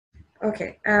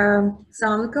Okay,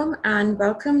 Assalamu alaikum and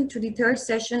welcome to the third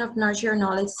session of Nurture Your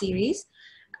Knowledge series.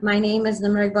 My name is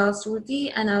Nimra Iqbal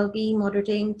Surti and I'll be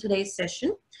moderating today's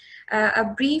session. A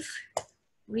brief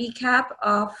recap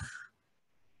of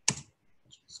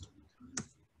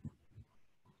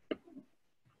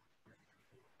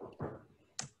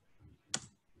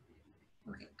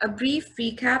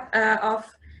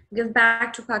Give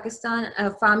Back to Pakistan,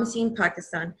 Pharmacy in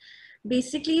Pakistan.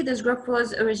 Basically, this group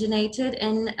was originated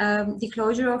in the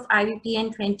closure of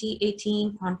IVPN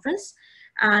 2018 conference,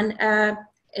 and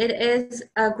it is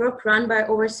a group run by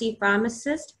overseas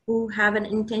pharmacists who have an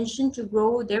intention to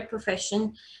grow their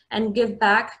profession and give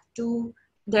back to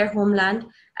their homeland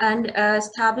and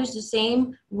establish the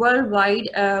same worldwide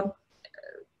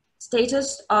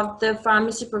status of the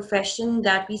pharmacy profession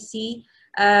that we see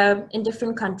in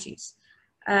different countries.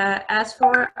 As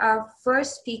for our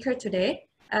first speaker today,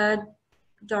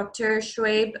 Dr.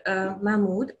 Shoaib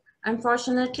Mahmood,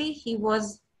 unfortunately, he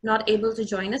was not able to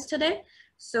join us today.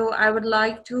 So I would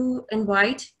like to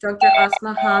invite Dr.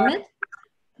 Aasma Hamid,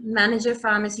 Manager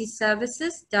Pharmacy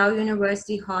Services, Dow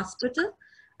University Hospital,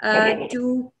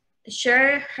 to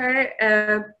share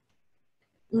her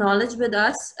knowledge with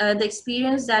us, the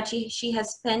experience that she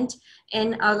has spent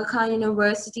in Aga Khan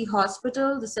University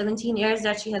Hospital, the 17 years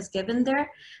that she has given there,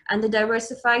 and the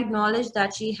diversified knowledge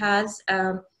that she has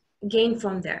gained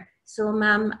from there. So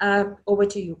ma'am, over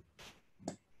to you.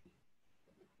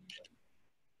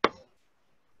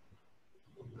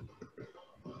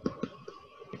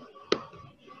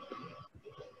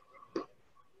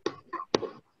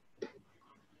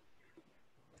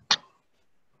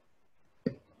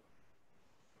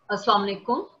 Assalamu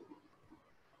alaikum.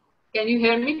 Can you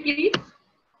hear me, please?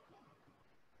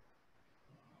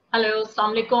 Hello,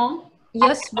 assalamu alaikum.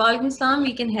 Yes, walaikum salam,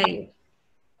 we can hear you.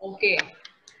 Okay.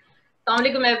 Assalamu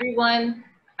alaikum, everyone,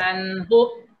 and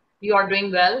hope you are doing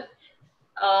well.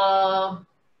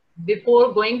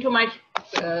 Before going to my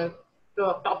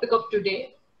topic of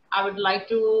today, I would like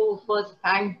to first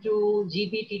thank to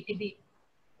GBTTP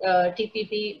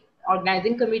TPP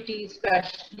organizing committee,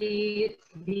 especially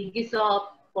Bigi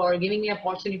for giving me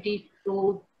opportunity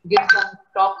to give some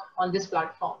talk on this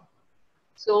platform.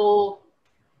 So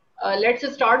let's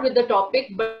just start with the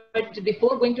topic, but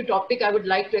before going to topic, I would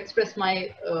like to express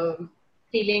my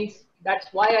feelings. That's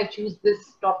why I choose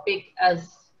this topic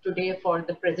as today for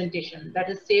the presentation, that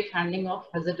is safe handling of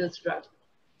hazardous drugs.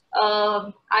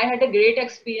 I had a great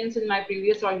experience in my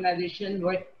previous organization,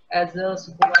 worked as a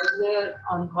supervisor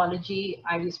oncology,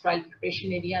 IV sterile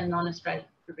preparation area and non-sterile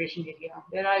preparation area.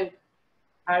 There I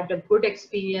had a good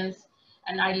experience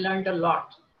and I learned a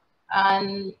lot.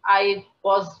 And I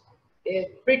was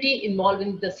pretty involved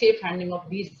in the safe handling of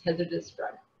these hazardous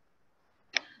drugs.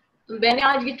 मैंने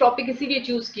आज ये topic इसीलिए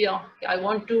choose किया कि I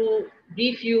want to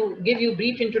give you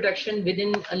brief introduction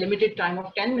within a limited time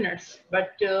of 10 minutes,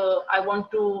 but I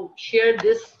want to share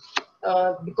this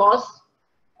because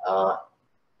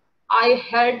I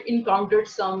had encountered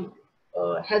some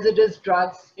hazardous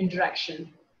drugs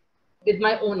interaction with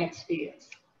my own experience.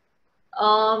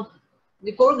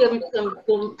 Before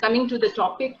coming to the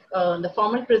topic, the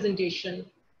formal presentation,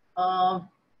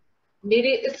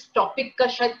 मेरे इस topic का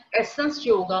शायद essence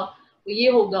जो होगा वो ये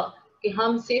होगा कि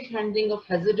हम safe handling of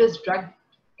hazardous drug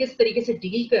किस तरीके से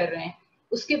डील कर रहे हैं,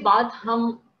 उसके बाद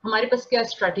हमारे पास क्या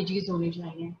स्ट्रेटजीज होनी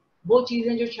चाहिए, वो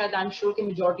चीज़ें जो शायद आई एम श्योर कि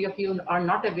majority of you are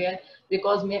not aware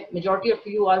because majority of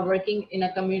you are working in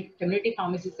a community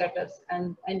pharmacy setups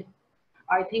and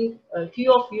I think a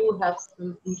few of you have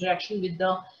some interaction with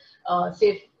the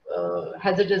safe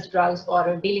hazardous drugs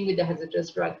or dealing with the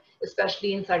hazardous drug,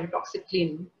 especially in cytotoxic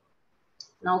cleaning.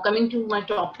 Now coming to my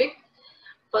topic,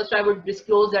 first I would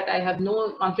disclose that I have no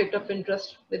conflict of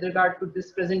interest with regard to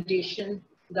this presentation.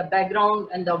 The background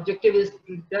and the objective is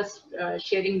to just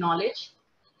sharing knowledge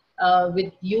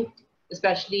with you,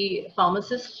 especially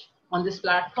pharmacists on this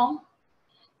platform.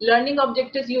 Learning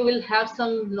objectives, you will have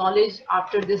some knowledge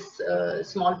after this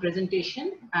small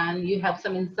presentation and you have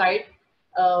some insight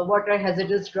what are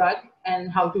hazardous drugs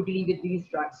and how to deal with these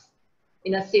drugs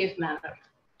in a safe manner.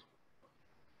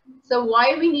 So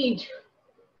why we need?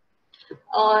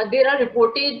 There are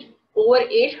reported over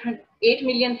 8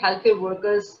 million healthcare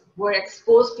workers were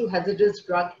exposed to hazardous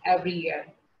drugs every year.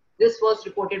 This was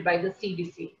reported by the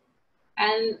CDC.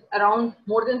 And around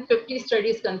more than 50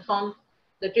 studies confirmed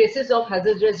the traces of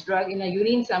hazardous drug in a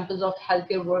urine samples of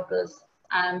healthcare workers,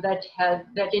 and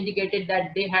that indicated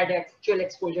that they had actual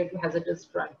exposure to hazardous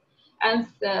drug. And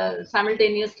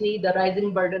simultaneously, the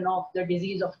rising burden of the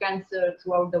disease of cancer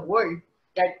throughout the world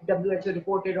that WHO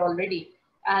reported already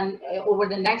and over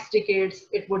the next decades,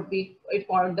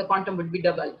 the quantum would be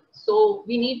double. So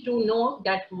we need to know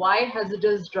that why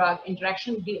hazardous drug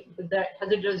interaction with the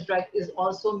hazardous drug is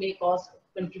also may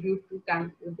contribute to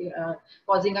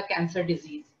causing a cancer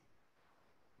disease.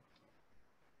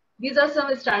 These are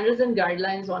some standards and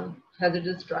guidelines on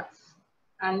hazardous drugs.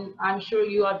 And I'm sure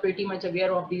you are pretty much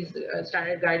aware of these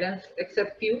standard guidelines,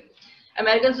 except few.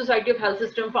 American Society of Health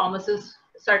System Pharmacists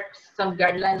set some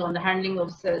guidelines on the handling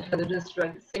of hazardous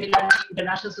drugs. Similarly,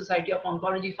 International Society of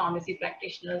Oncology Pharmacy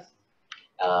Practitioners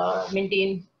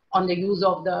maintain on the use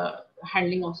of the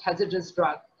handling of hazardous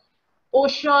drugs.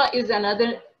 OSHA is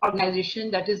another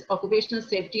organization, that is Occupational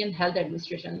Safety and Health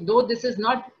Administration. Though this is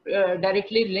not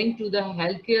directly linked to the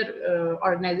healthcare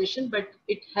organization, but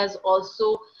it has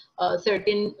also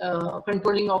certain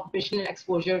controlling occupational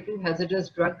exposure to hazardous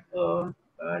drug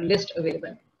list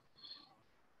available.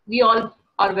 We all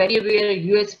are very aware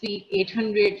USP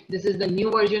 800. This is the new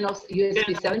version of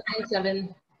USP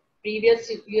 797.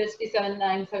 Previous USP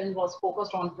 797 was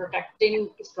focused on protecting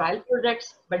sterile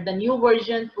products, but the new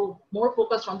version more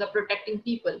focused on the protecting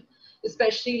people,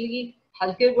 especially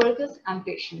healthcare workers and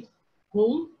patients,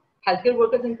 whom healthcare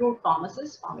workers include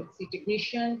pharmacists, pharmacy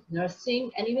technicians,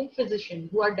 nursing, and even physicians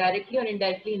who are directly or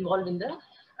indirectly involved in the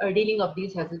dealing of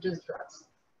these hazardous drugs.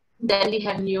 Then we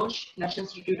have NIOSH, National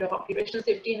Institute of Occupational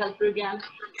Safety and Health Program,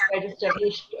 that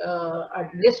established a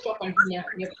list of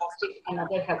anti-neoplastic and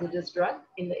other hazardous drugs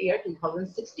in the year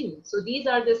 2016. So these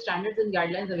are the standards and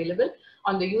guidelines available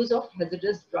on the use of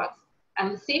hazardous drugs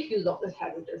and the safe use of the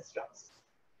hazardous drugs.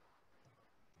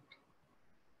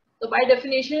 So by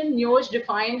definition, NIOSH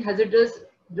defines hazardous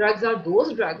drugs are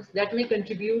those drugs that may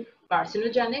contribute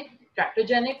carcinogenic,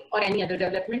 teratogenic, or any other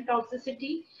development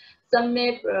toxicity. Some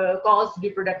may cause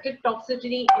reproductive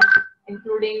toxicity,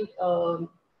 including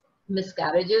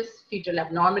miscarriages, fetal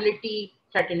abnormality,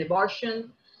 threatened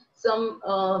abortion. Some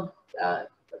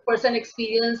person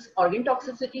experience organ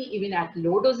toxicity even at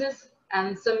low doses,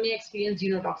 and some may experience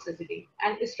genotoxicity.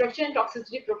 And structure and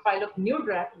toxicity profile of new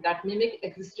drug that mimic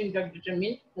existing drug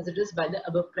determined hazardous by the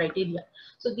above criteria.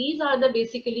 So these are the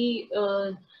basically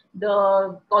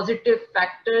the causative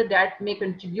factor that may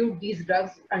contribute these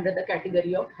drugs under the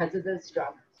category of hazardous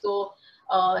drug. So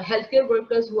healthcare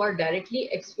workers who are directly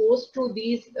exposed to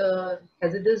these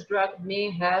hazardous drugs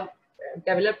may have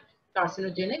developed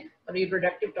carcinogenic or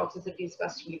reproductive toxicity,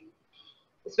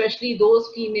 especially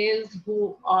those females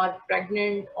who are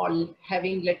pregnant or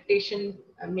having lactation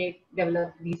may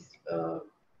develop these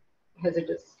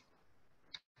hazardous.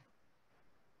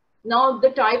 Now, the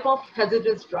type of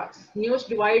hazardous drugs. NIOSH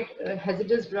divide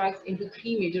hazardous drugs into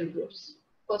three major groups.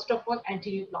 First of all,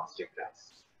 anti-neoplastic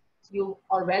drugs. You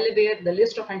are well aware the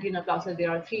list of anti-neoplastic. There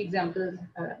are three examples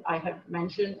I have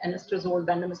mentioned: anastrozole,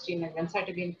 bendamustine, and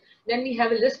gemcitabine. Then we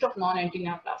have a list of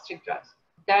non-anti-neoplastic drugs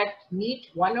that meet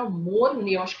one or more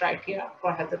NIOSH criteria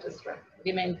for hazardous drugs.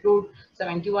 They may include some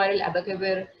antiviral,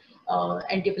 abacavir,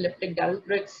 antiepileptic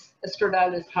Dalprix,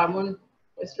 estradiol is hormone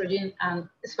estrogen, and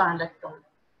spironolactone.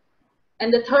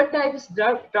 And the third type is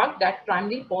drug that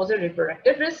primarily pose a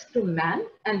reproductive risk to man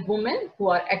and women who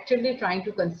are actively trying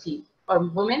to conceive, or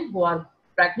women who are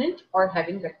pregnant or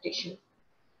having lactation.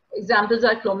 Examples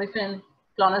are clomiphene,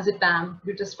 clonazepam,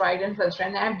 dutasteride, and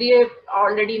fulvestrant. FDA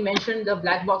already mentioned the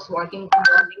black box warning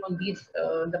on these,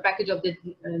 the package of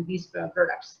these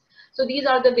products. So these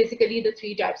are basically the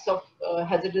three types of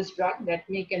hazardous drug that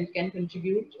can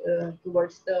contribute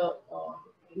towards the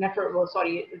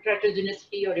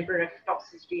teratogenicity or reproductive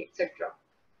toxicity, etc.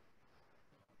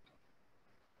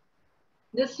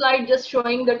 This slide just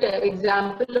showing the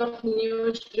example of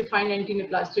NIOSH defined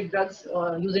anti-neoplastic drugs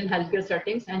used in healthcare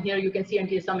settings. And here you can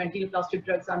see some anti-neoplastic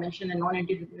drugs are mentioned, and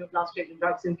non-anti-neoplastic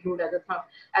drugs include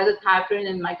azathioprine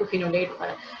and mycophenolate,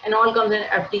 and all comes in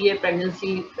FDA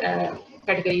pregnancy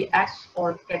category X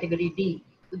or category D.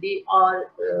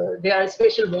 There are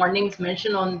special warnings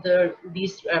mentioned on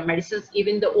these medicines.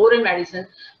 Even the oral medicine,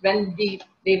 when they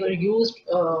were used,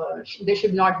 they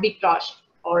should not be crushed,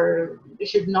 or they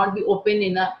should not be open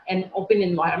in an open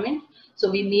environment. So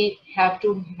we may have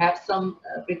to have some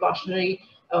precautionary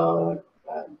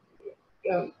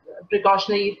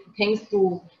things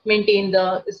to maintain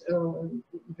the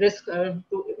risk,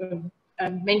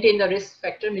 maintain the risk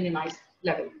factor, minimize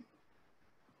level.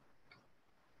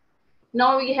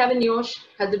 Now we have a NIOSH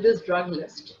hazardous drug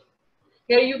list.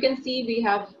 Here you can see we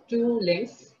have two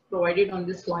links provided on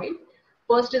this slide.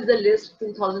 First is the list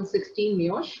 2016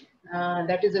 NIOSH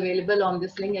that is available on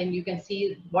this link, and you can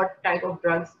see what type of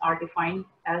drugs are defined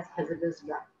as hazardous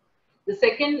drug. The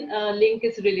second link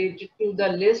is related to the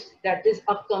list that is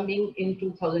upcoming in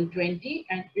 2020,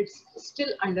 and it's still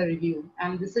under review.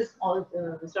 And this is all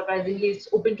surprisingly, it's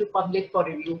open to public for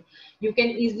review. You can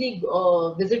easily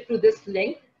visit to this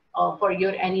link for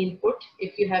your any input.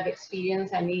 If you have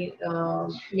experienced any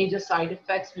major side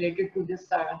effects related to this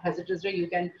hazardous drug, you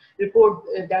can report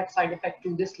that side effect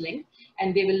to this link,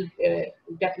 and they will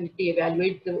definitely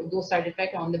evaluate those side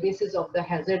effects on the basis of the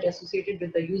hazard associated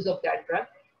with the use of that drug.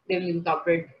 They will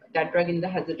incorporate that drug in the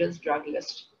hazardous drug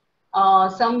list.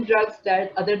 Some drugs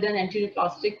that other than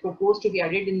antineoplastic proposed to be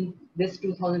added in this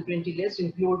 2020 list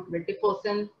include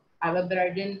miltefosine,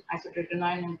 ivermectin,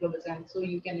 isotretinoin, and clobazam. So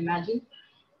you can imagine,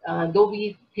 though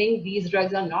we think these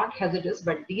drugs are not hazardous,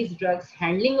 but these drugs,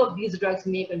 handling of these drugs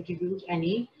may contribute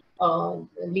any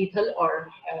lethal or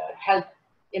health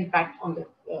impact on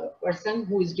the person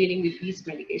who is dealing with these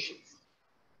medications.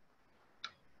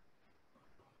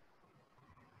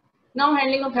 Now,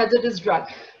 handling of hazardous drug.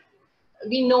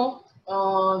 We know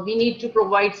we need to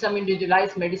provide some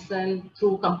individualized medicine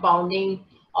through compounding,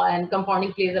 and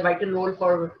compounding plays a vital role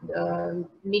for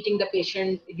meeting the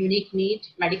patient unique need,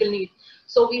 medical need.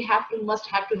 So we must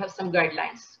have to have some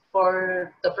guidelines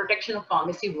for the protection of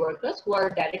pharmacy workers who are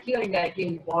directly or indirectly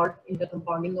involved in the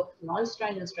compounding of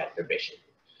non-sterile and sterile preparation.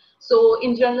 So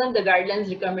in general, the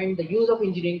guidelines recommend the use of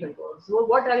engineering controls. So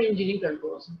what are engineering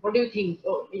controls? What do you think?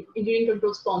 Engineering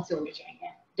controls kaun se hone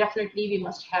chahiye? Definitely, we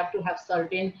must have to have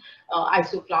certain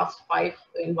ISO class 5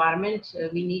 environment.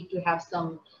 We need to have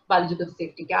some biological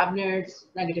safety cabinets,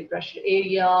 negative pressure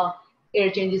area,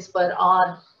 air changes per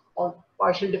hour, or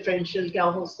partial differential क्या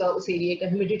हो उसका उस area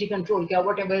का humidity control क्या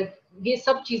whatever, ये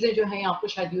सब चीजें जो हैं आपको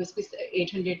शायद USP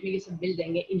 800 में ये सब मिल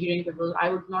जाएंगे engineering controls. I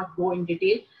would not go in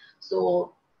detail.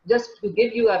 So just to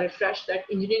give you a refresh that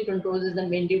engineering controls is a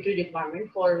mandatory requirement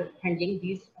for handling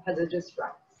these hazardous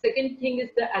drugs. Second thing is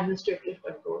the administrative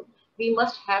control. We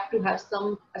must have to have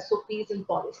some SOPs and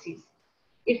policies.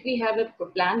 If we have a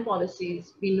plan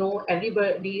policies, we know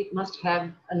everybody must have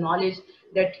a knowledge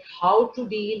that how to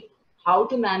deal, how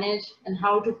to manage, and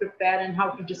how to prepare and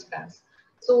how to dispense.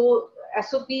 So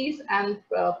SOPs and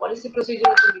policy procedures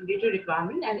is a mandatory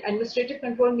requirement, and administrative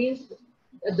control means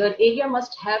the area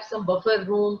must have some buffer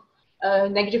room,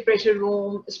 negative pressure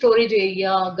room, storage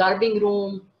area, guarding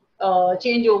room,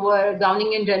 changeover,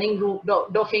 gowning and running room,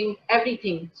 doffing,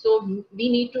 everything. So we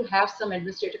need to have some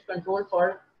administrative control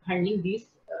for handling these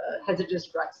hazardous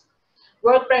drugs.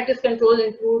 Work practice controls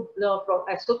include the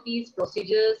SOPs,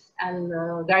 procedures, and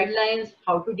guidelines,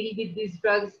 how to deal with these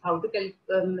drugs, how to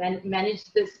manage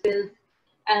the spills,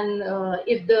 and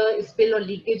if the spill or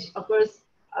leakage occurs,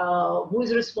 who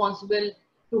is responsible,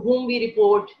 to whom we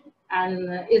report,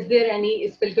 and is there any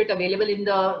spill kit available in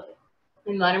the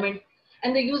environment.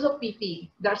 And the use of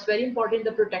PPE, that's very important.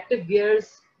 The protective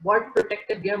gears, what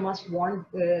protective gear must want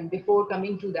before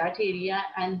coming to that area,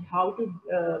 and how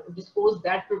to dispose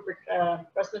that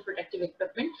personal protective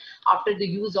equipment after the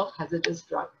use of hazardous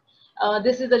drug.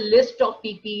 This is a list of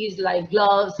PPEs like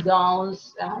gloves,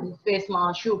 gowns, and face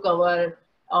mask, shoe cover,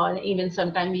 even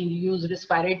sometimes we use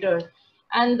respirators.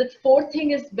 And the fourth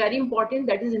thing is very important,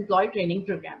 that is employee training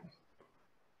program.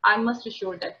 I must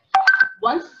assure that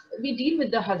once we deal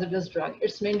with the hazardous drug,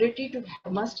 it's mandatory to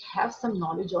must have some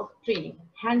knowledge of training,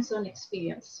 hands-on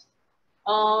experience.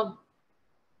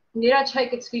 मेरा अच्छा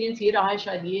एक experience ये रहा है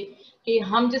शायद ये कि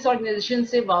हम जिस ऑर्गेनाइजेशन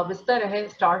से वाबस्ता रहे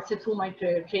स्टार्ट से through my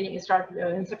training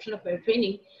Inception of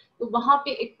training, तो वहाँ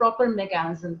पे एक प्रॉपर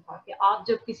मैकेनिज्म था कि आप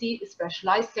जब किसी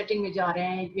स्पेशलाइज्ड सेटिंग में जा रहे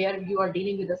हैं where you are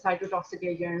dealing with the cytotoxic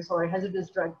agents और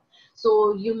hazardous drug, so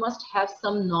you must have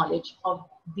some knowledge of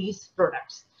these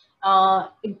products.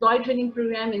 Employee training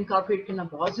program incorporate करना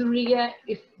बहुत जरूरी है.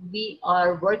 If we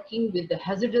are working with the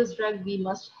hazardous drug, we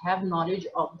must have knowledge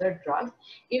of the drug.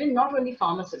 Even not only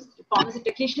pharmacists, pharmacy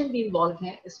technician भी involved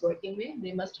हैं इस working में,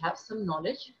 they must have some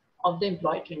knowledge of the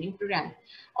employee training program.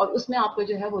 और उसमें आपको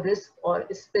जो है वो risk और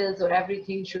spills और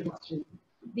everything should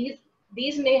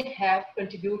these may have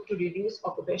contribute to reduce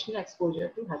occupational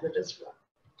exposure to hazardous drug.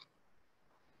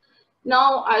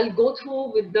 Now I'll go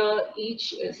through with each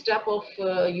step of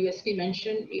USP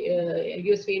mentioned,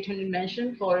 USP 800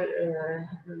 mentioned for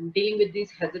dealing with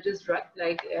these hazardous drugs,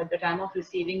 like at the time of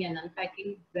receiving and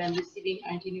unpacking, when receiving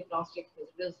antineoplastic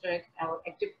hazardous drug or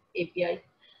active API,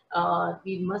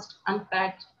 we must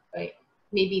unpack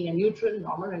maybe in a neutral,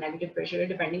 normal, or negative pressure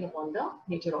depending upon the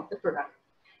nature of the product.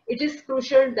 It is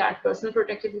crucial that personal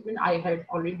protective equipment, I had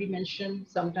already mentioned,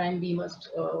 sometimes we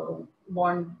must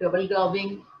want double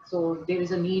gloving. So there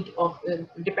is a need of,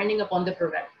 depending upon the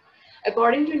product.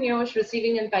 According to NIOSH,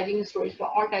 receiving and packing storage for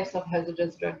all types of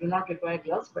hazardous drugs do not require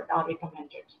gloves but are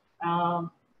recommended.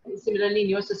 Similarly,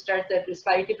 NIOSH states that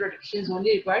respiratory protection is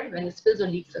only required when spills or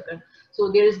leaks occur.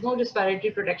 So there is no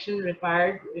respiratory protection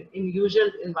required in usual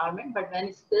environment, but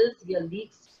when spills या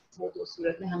leaks हो तो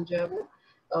सूरत में हम जो है वो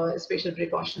special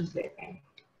precautions लेते हैं.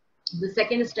 The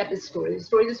second step is storage.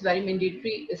 Storage is very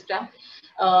mandatory step.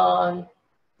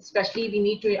 Especially we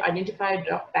need to identify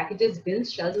drug packages,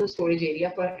 bins, shelves or storage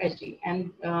area for HG,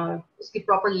 and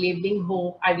proper labeling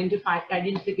ho,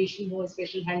 identification ho,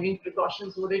 special handling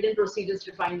precautions ho, written procedures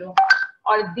defined ho,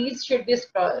 or these should be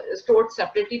stored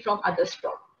separately from other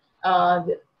stock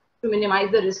to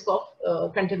minimize the risk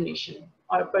of contamination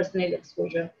or personal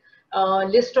exposure.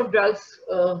 List of drugs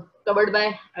covered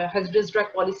by hazardous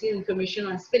drug policy information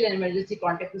on spill and emergency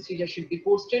contact procedure should be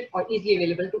posted or easily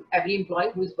available to every employee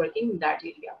who is working in that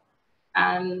area.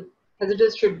 And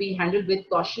hazardous should be handled with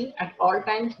caution at all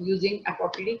times using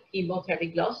appropriate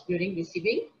chemotherapy gloves during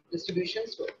receiving, distribution,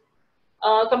 store.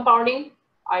 Compounding,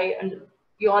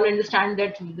 you all understand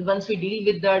that once we deal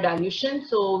with the dilution,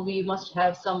 so we must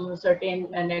have some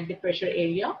certain negative pressure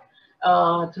area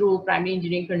through primary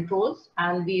engineering controls,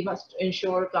 and we must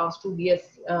ensure class 2 BS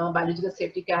biological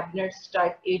safety cabinets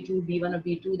type A2, B1 or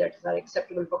B2 that are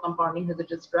acceptable for compounding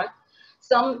hazardous drug.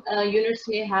 Some units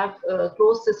may have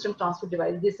closed system transfer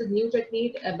device. This is new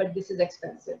technique, but this is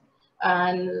expensive.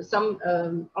 And some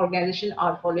organizations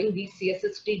are following these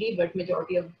CSSTD, but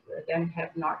majority of them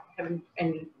haven't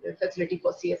any facility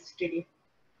for CSSTD.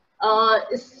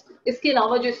 इसके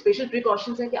अलावा जो special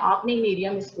precautions है कि आपने इन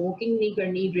area में smoking नहीं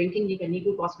करनी, drinking नहीं करनी,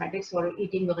 कोई कॉस्मेटिक्स और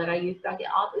ईटिंग वगैरह, ये ताकि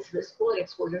आप इस रिस्क को और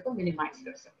एक्सपोजर को मिनिमाइज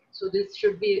कर सकें. So this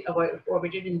should be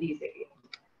avoided in these area.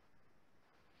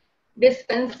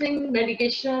 Dispensing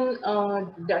medication,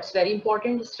 that's very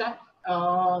important step.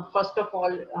 First of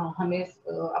all, हमें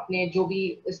अपने जो भी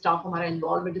स्टाफ हमारा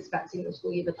इन्वॉल्व है डिस्पेंसिंग,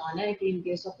 उसको ये बताना है कि in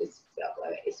case of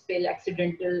spill,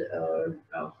 accidental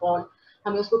fall,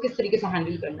 हमें उसको किस तरीके से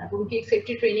हैंडल करना है. तो उनकी एक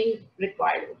सेफ्टी ट्रेनिंग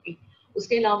रिक्वायर्ड होगी.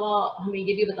 उसके अलावा हमें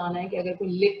ये भी बताना है कि अगर कोई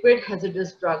लिक्विड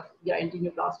हैजर्डस ड्रग या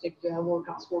एंटीन्यूप्लास्टिक जो है वो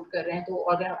ट्रांसपोर्ट कर रहे हैं, तो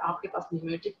अगर आपके पास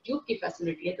न्यूमेटिक ट्यूब की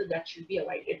फैसिलिटी है तो दैट शुड बी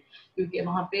अवॉइडेड, क्योंकि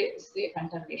वहाँ पे इससे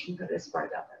कंटामिनेशन का रिस्क बढ़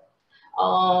जाता है.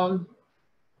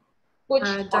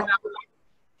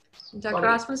 Dr.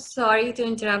 Aasma, sorry to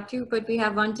interrupt you, but we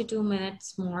have 1 to 2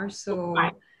 minutes more, so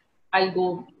I'll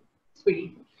go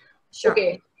speedy. Sure.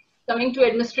 Okay. Coming to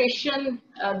administration,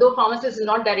 though pharmacists is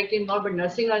not directly involved, but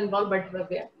nursing are involved, but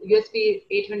USP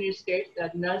 800 states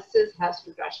that nurses has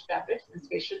to touch tablets and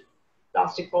special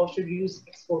plastic pouch to reduce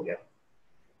exposure.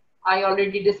 I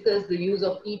already discussed the use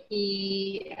of EP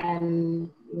and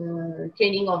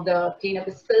training of the cleanup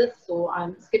skills, so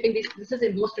I'm skipping this. This is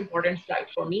the most important slide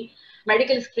for me.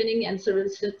 Medical screening and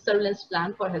surveillance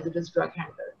plan for hazardous drug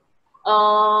handler.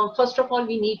 First of all,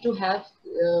 we need to have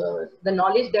the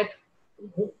knowledge that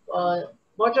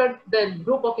what are the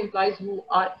group of employees who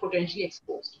are potentially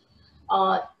exposed.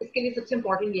 इसके लिए सबसे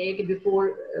important ये है कि before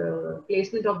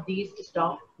placement of these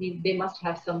staff, they must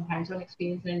have some hands-on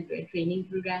experience and training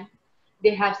program.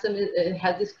 They have some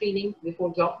health screening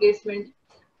before job placement.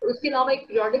 उसके अलावा एक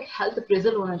periodic health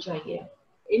appraisal होना चाहिए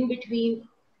in between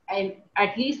and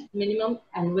at least minimum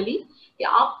annually, कि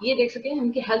आप ये देख सकें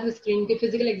उनके हेल्थ स्क्रीन, के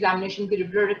फिजिकल एग्जामिनेशन, की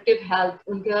रिप्रोडक्टिव हेल्थ,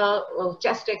 उनका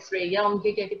चेस्ट एक्सरे या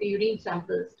उनके क्या कहते हैं यूरिन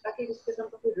सैंपल्स, ताकि जिस किस्म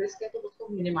का कोई रिस्क है तो उसको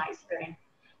मिनिमाइज करें.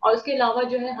 और उसके अलावा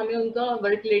जो है हमें उनका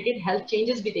वर्क रिलेटेड हेल्थ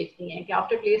चेंजेस भी देखती हैं कि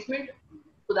आफ्टर प्लेसमेंट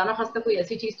खुदा ना खास्ता कोई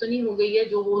ऐसी चीज़ तो नहीं हो गई है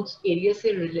जो वो उस एरिया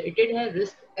से रिलेटेड है,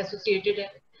 रिस्क एसोसिएटेड है.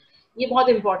 ये बहुत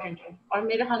इंपॉर्टेंट है और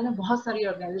मेरे ख्याल में बहुत सारी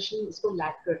ऑर्गेनाइजेशन इसको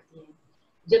लैक करती हैं.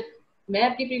 जब मैं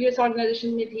अपनी प्रीवियस ऑर्गेनाइजेशन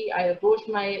में थी, I approach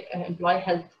my employ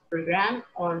health programme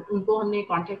और उनको हमने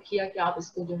कांटेक्ट किया कि आप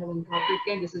इसको जो है इनकॉर्पोरेट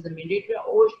करें. दिस इज द मैंडेटरी,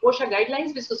 और ओशा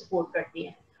गाइडलाइंस भी इसको सपोर्ट करती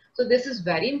हैं. So this is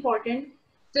very important.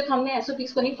 सिर्फ हमने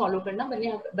एसओपीज को नहीं फॉलो करना,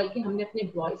 बल्कि हमने अपने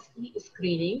एम्प्लॉयज की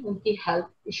स्क्रीनिंग, उनकी हेल्थ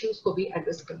इश्यूज को भी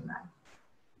एड्रेस करना है.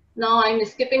 Now I'm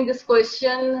skipping this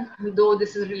question, though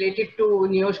this is related to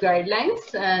NIOSH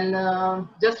guidelines, and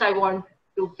just I want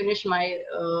to finish my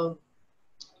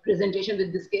presentation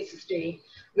with this case study,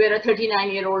 where a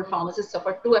 39-year-old pharmacist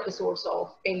suffered 2 episodes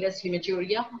of painless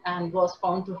hematuria and was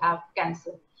found to have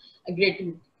cancer, grade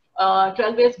 2.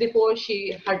 12 years before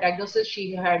her diagnosis,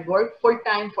 she had worked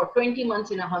full-time for 20 months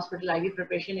in a hospital IV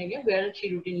preparation area where she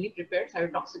routinely prepared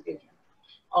cytotoxic agent.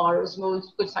 और उसमें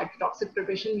कुछ cytotoxic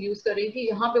preparation use कर रही थी.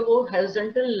 यहाँ पे वो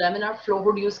horizontal laminar flow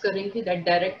hood use कर रही थी that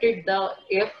directed the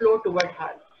air flow toward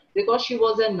her. Because she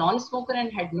was a non-smoker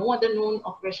and had no other known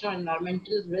occupational or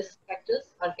environmental risk factors,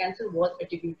 her cancer was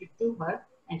attributed to her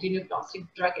antineoplastic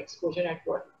drug exposure at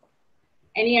work.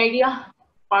 Any idea?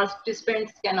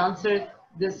 Participants can answer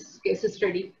this case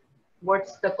study.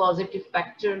 What's the causative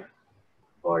factor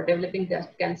for developing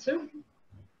that cancer?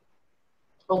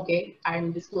 Okay,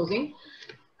 I'm disclosing.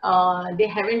 They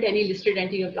haven't any listed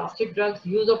anti-neoplastic drugs.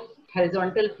 Use of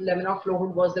horizontal laminar flow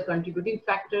hood was the contributing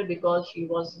factor because she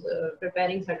was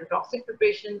preparing cytotoxic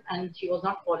preparation and she was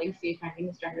not following safe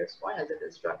handling standards for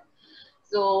hazardous drug.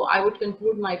 So I would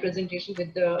conclude my presentation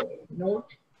with the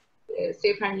note.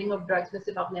 Safe handling of drugs में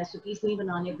सिर्फ आपने SOPs नहीं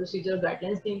बनाने, procedure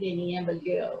guidelines नहीं देनी है,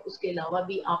 बल्कि उसके अलावा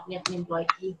भी आपने अपने एम्प्लॉय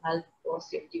की हेल्थ और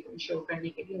सेफ्टी को इंश्योर करने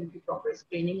के लिए उनकी प्रॉपर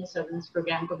स्क्रीनिंग और सर्विलेंस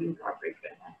प्रोग्राम को भी इंकॉर्पोरेट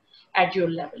करना है at your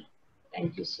level.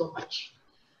 Thank you so much.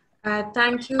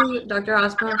 Thank you, Dr.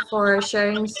 Aasma, for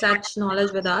sharing such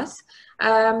knowledge with us.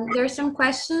 There are some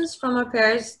questions from our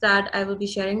peers that I will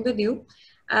be sharing with you.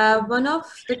 One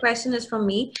of the questions is from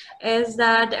me, is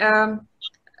that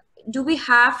do we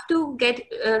have to get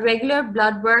regular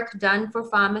blood work done for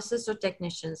pharmacists or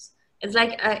technicians? It's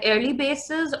like an yearly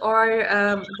basis, or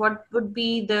what would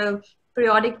be the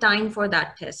periodic time for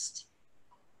that test?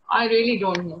 I really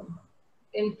don't know.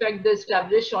 In fact, the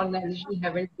established organizations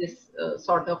haven't this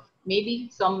sort of, maybe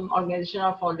some organizations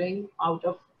are following out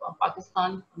of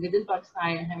Pakistan. Within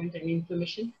Pakistan, I haven't any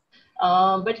information.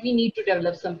 But we need to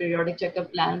develop some periodic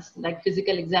checkup plans like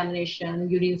physical examination,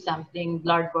 urine sampling,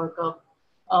 blood workup,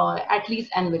 at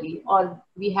least annually. Or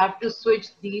we have to switch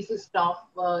these stuff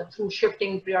through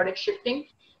shifting, periodic shifting,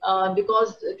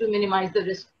 because to minimize the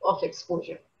risk of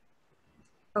exposure.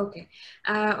 Okay.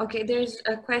 Okay, there's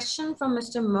a question from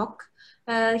Mr. Mook.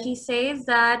 He says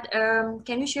that,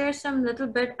 can you share some little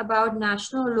bit about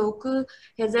national or local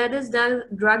hazardous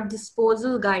drug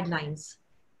disposal guidelines?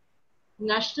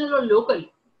 National or local?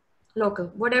 Local.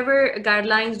 Whatever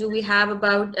guidelines do we have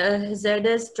about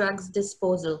hazardous drugs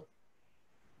disposal?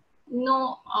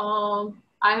 No,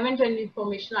 I haven't any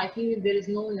information. I think there is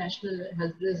no national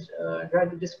hazardous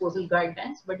drug disposal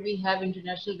guidelines, but we have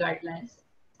international guidelines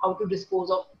how to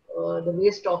dispose of the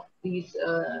waste of these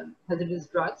hazardous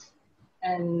drugs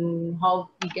and how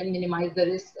we can minimize the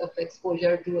risk of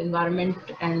exposure to environment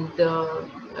and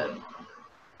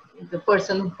the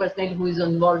person who is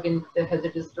involved in the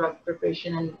hazardous drug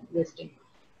preparation and wasting.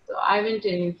 So I haven't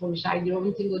any information. I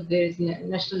don't think that there is a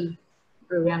national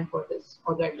program for this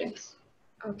or guidelines.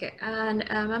 Okay,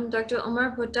 and Dr.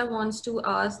 Umar Bhutta wants to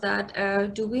ask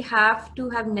that, do we have to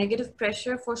have negative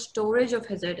pressure for storage of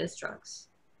hazardous drugs?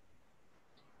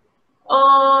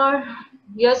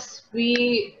 Yes,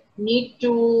 we need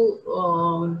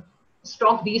to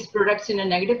stock these products in a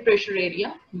negative pressure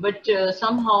area, but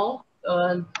somehow,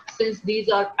 since these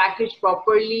are packaged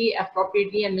properly,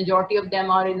 appropriately, and majority of them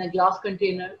are in a glass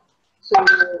container, so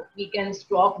we can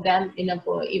stock them in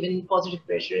a even positive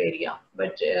pressure area.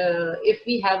 But if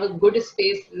we have a good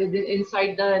space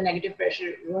inside the negative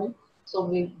pressure room, so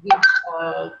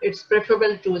it's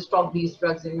preferable to stock these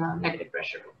drugs in a negative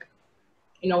pressure room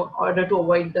in order to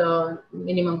avoid the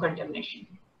minimum contamination.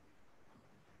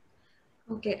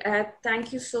 Okay,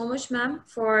 thank you so much, ma'am,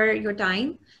 for your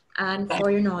time and for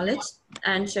your knowledge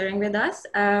and sharing with us.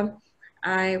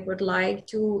 I would like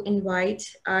to invite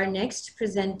our next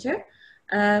presenter,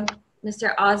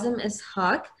 Mr. Azam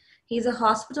Ishaq. He's a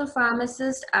hospital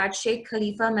pharmacist at Sheikh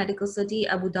Khalifa Medical City,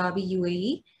 Abu Dhabi,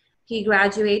 UAE. He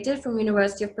graduated from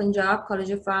University of Punjab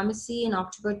College of Pharmacy in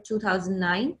October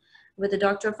 2009 with a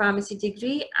Doctor of Pharmacy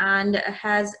degree and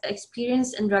has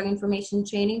experience in drug information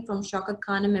training from Shaukat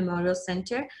Khan Memorial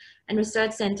Center and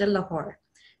Research Center, Lahore.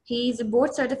 He is a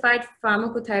board certified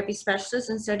pharmacotherapy specialist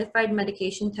and certified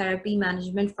medication therapy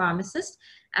management pharmacist.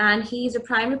 And he is a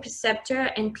primary preceptor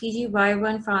in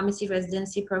PGY1 pharmacy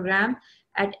residency program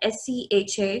at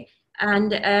SCHA.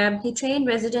 And he trained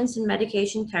residents in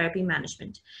medication therapy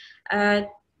management.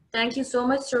 Thank you so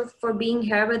much, sir, for being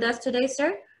here with us today,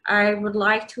 sir. I would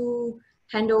like to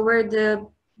hand over the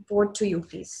board to you,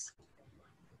 please.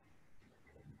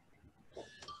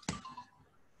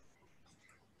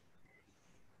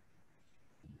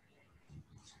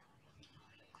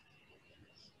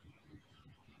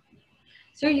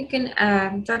 Sir, you can,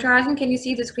 Dr. Azam, can you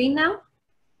see the screen now?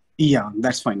 Yeah,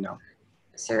 that's fine now.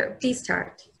 Sir, please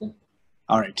start.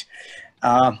 All right.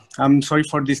 I'm sorry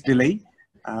for this delay,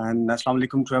 and assalamu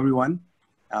alaikum to everyone.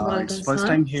 It's first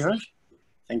time here.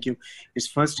 Thank you. It's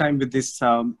first time with this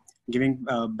giving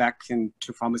back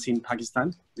into pharmacy in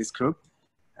Pakistan, this group.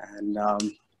 And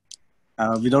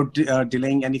without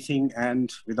delaying anything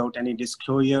and without any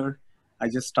disclosure, I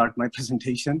just start my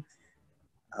presentation.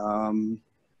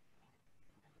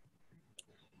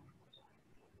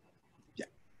 Yeah,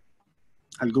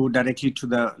 I'll go directly to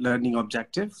the learning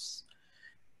objectives.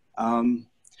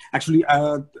 Actually,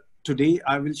 today,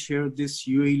 I will share this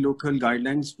UAE local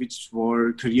guidelines, which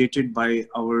were created by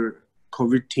our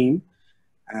COVID team.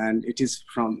 And it is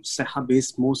from Seha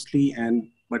based mostly,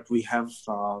 and but we have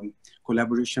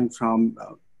collaboration from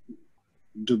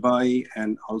Dubai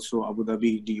and also Abu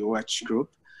Dhabi DOH group,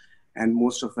 and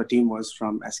most of the team was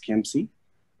from SKMC.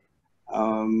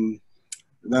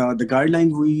 The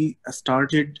guideline we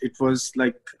started, it was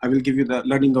like, I will give you the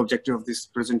learning objective of this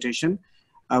presentation.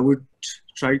 I would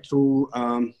try to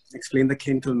explain the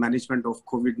clinical management of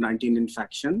COVID-19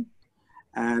 infection,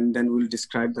 and then we'll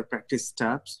describe the practice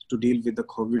steps to deal with the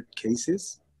COVID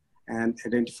cases and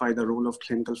identify the role of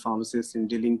clinical pharmacists in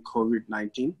dealing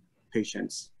COVID-19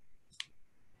 patients.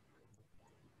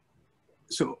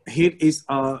 So here is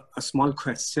a small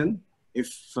question. If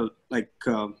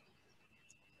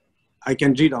I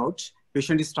can read out,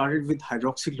 patient is started with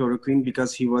hydroxychloroquine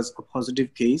because he was a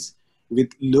positive case with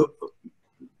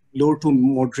low to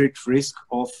moderate risk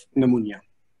of pneumonia.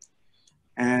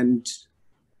 And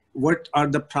what are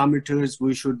the parameters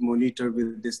we should monitor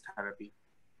with this therapy?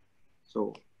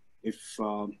 So if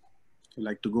you'd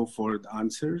like to go for the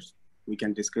answers, we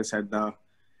can discuss at the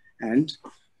end.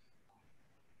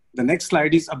 The next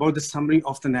slide is about the summary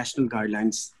of the national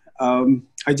guidelines.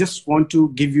 I just want to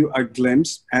give you a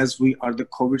glimpse, as we are the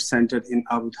COVID center in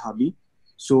Abu Dhabi.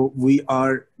 So we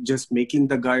are just making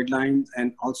the guidelines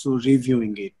and also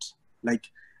reviewing it.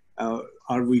 Like,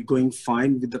 are we going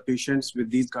fine with the patients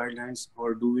with these guidelines,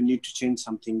 or do we need to change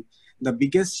something? The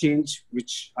biggest change,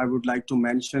 which I would like to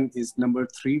mention, is number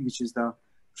 3, which is the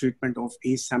treatment of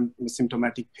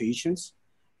asymptomatic patients.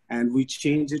 And we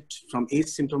change it from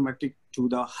asymptomatic to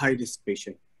the high-risk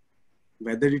patient.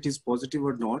 Whether it is positive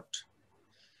or not,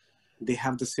 they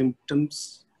have the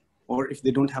symptoms, or if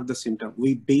they don't have the symptom,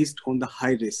 we based on the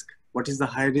high risk. What is the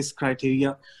high risk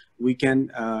criteria? We can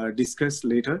discuss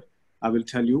later. I will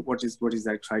tell you what is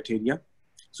that criteria.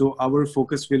 So our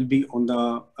focus will be on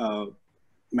the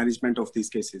management of these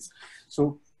cases.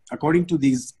 So according to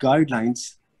these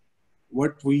guidelines,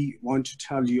 what we want to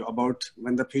tell you about,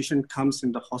 when the patient comes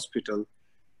in the hospital,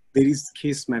 there is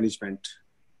case management.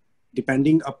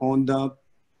 Depending upon the,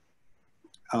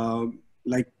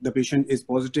 like the patient is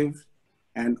positive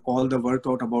and all the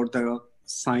workout about the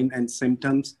sign and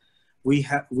symptoms, we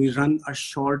run a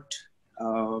short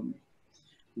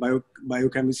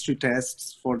biochemistry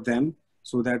tests for them,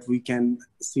 so that we can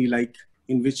see like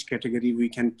in which category we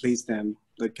can place them.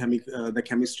 The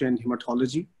chemistry and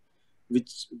hematology,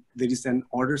 which there is an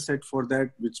order set for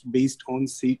that, which based on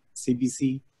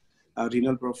CBC,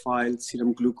 renal profile,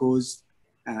 serum glucose,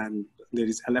 and there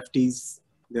is LFTs.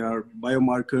 There are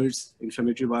biomarkers,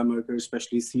 inflammatory biomarkers,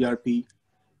 especially CRP,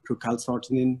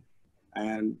 procalcitonin,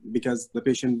 and because the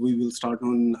patient, we will start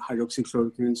on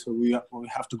hydroxychloroquine, so we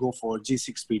have to go for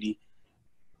G6PD.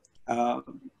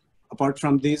 Apart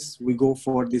from this, we go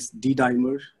for this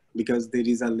D-dimer because there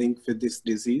is a link with this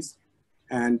disease,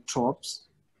 and TROPS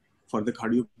for the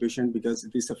cardio patient, because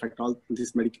this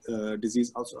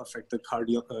disease also affect the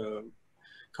cardiac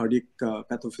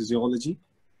pathophysiology,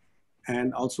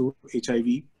 and also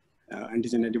HIV,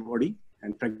 antigen antibody,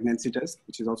 and pregnancy test,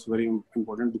 which is also very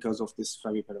important because of this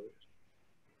favipiravir.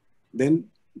 Then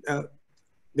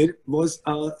there was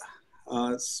a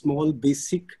small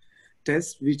basic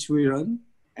test which we run,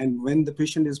 and when the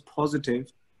patient is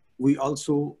positive, we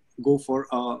also go for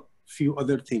a few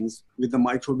other things with the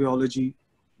microbiology,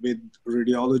 with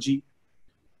radiology,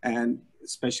 and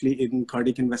especially in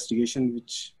cardiac investigation,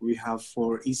 which we have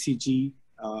for ECG,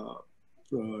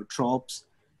 TROPS,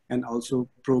 and also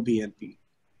pro-BNP.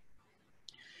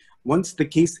 Once the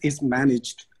case is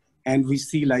managed and we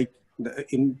see like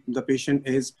the patient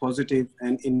is positive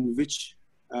and in which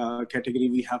category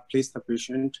we have placed the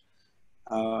patient,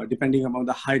 depending upon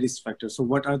the high risk factor. So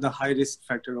what are the high risk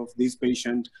factor of these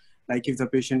patients? Like if the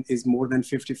patient is more than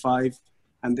 55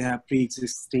 and they have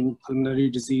pre-existing pulmonary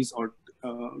disease or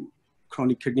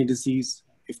chronic kidney disease,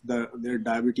 if their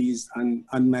diabetes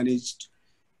unmanaged,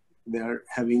 they are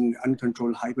having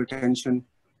uncontrolled hypertension.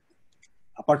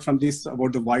 Apart from this,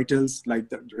 about the vitals, like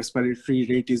the respiratory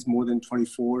rate is more than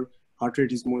 24, heart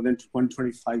rate is more than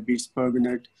 125 beats per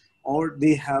minute, or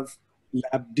they have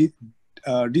lab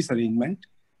disarrangement.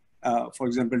 For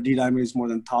example, D-dimer is more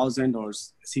than 1,000, or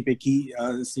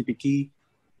CPK,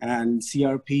 and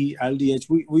CRP, LDH.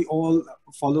 We all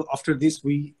follow. After this,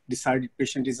 we decide if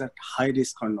patient is at high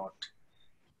risk or not.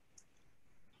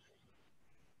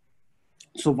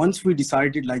 So once we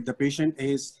decided like the patient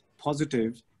is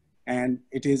positive, and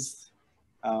it is,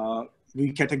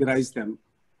 we categorize them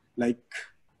like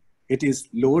it is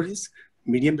low risk,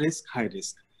 medium risk, high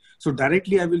risk. So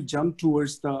directly I will jump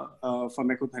towards the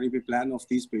pharmacotherapy plan of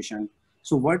these patients.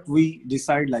 So what we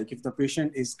decide, like if the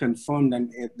patient is confirmed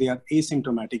and they are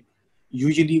asymptomatic,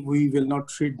 usually we will not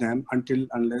treat them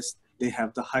unless they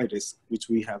have the high risk, which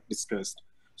we have discussed.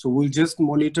 So we'll just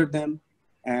monitor them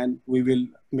and we will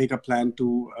make a plan to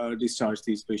discharge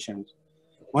these patients.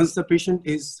 Once the patient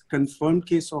is confirmed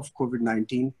case of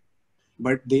COVID-19,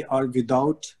 but they are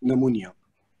without pneumonia.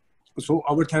 So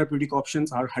our therapeutic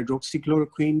options are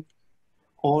hydroxychloroquine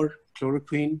or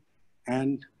chloroquine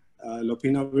and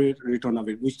lopinavir,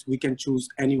 ritonavir, which we can choose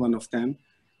any one of them.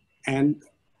 And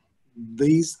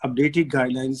these updated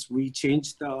guidelines, we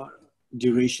change the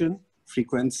duration,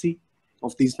 frequency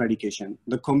of these medication.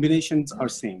 The combinations are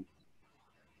same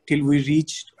till we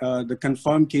reach the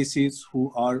confirmed cases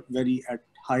who are very at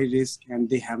high risk and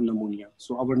they have pneumonia.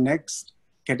 So our next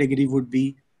category would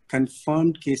be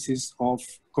confirmed cases of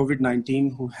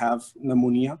COVID-19 who have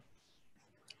pneumonia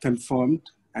confirmed,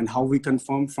 and how we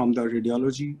confirm from the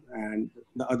radiology and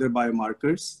the other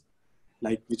biomarkers,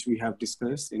 like which we have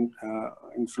discussed in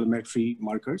inflammatory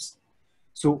markers.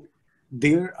 So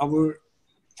there our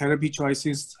therapy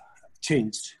choices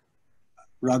changed.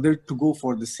 Rather to go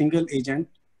for the single agent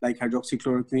like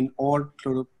hydroxychloroquine or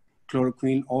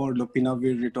chloroquine or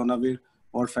lopinavir, ritonavir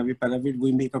or favipiravir,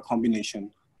 we make a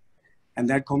combination. And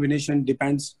that combination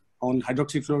depends on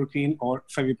hydroxychloroquine or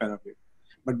favipiravir.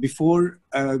 But before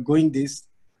going this,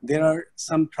 there are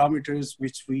some parameters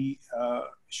which we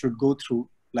should go through,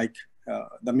 like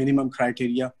the minimum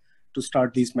criteria to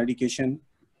start this medication,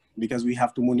 because we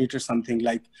have to monitor something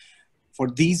like for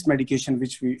these medication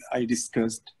which I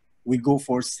discussed, we go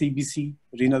for CBC,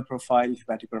 renal profile,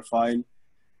 hepatic profile,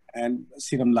 and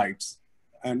serum lights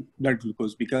and blood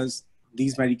glucose, because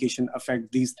these medication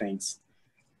affect these things.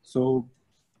 So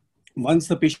once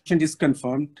the patient is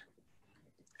confirmed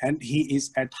and he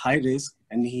is at high risk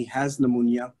and he has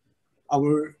pneumonia,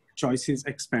 our choices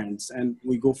expands and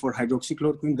we go for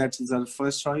hydroxychloroquine. That is our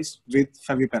first choice with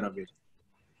favipiravir.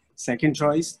 Second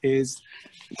choice is,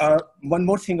 one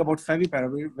more thing about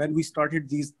favipiravir. When we started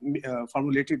these,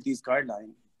 formulated these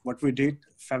guidelines, what we did,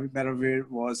 favipiravir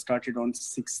was started on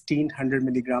 1600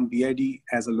 milligram BID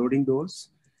as a loading dose.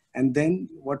 And then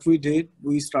what we did,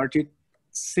 we started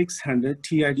 600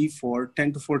 TID for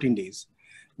 10 to 14 days.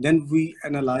 Then we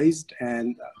analyzed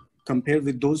and compared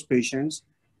with those patients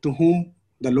to whom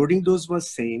the loading dose was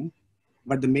same,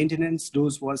 but the maintenance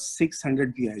dose was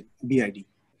 600 BID.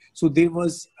 So there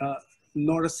was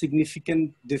not a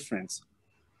significant difference.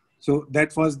 So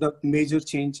that was the major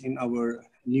change in our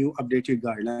new updated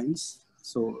guidelines.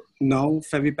 So now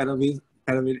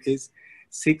favipiravir is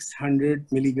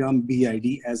 600 milligram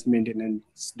BID as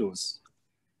maintenance dose.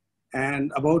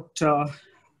 And about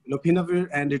lopinavir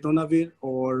and ritonavir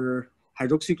or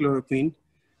hydroxychloroquine,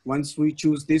 once we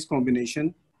choose this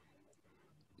combination,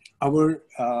 our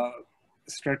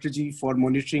strategy for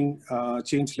monitoring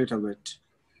changed a little bit.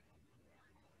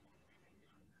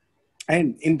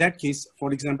 And in that case,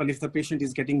 for example, if the patient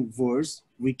is getting worse,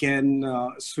 we can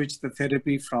switch the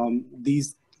therapy from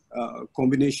these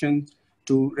combination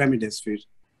to remdesivir.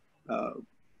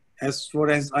 As far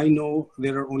as I know,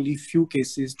 there are only few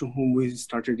cases to whom we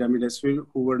started remdesivir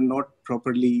who were not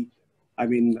properly,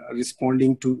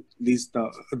 responding to these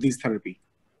therapy.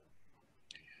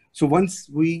 So once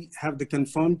we have the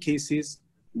confirmed cases,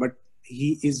 but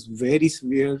he is very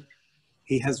severe,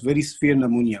 he has very severe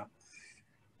pneumonia.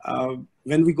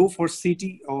 When we go for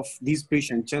CT of these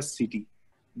patients, just CT,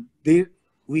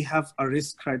 we have a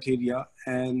risk criteria,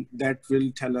 and that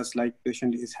will tell us like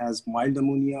patient has mild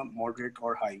pneumonia, moderate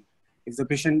or high. If the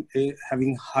patient is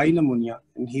having high pneumonia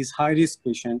and he's high risk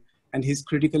patient and he's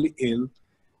critically ill,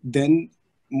 then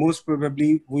most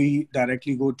probably we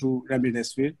directly go to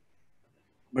remdesivir.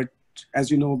 But as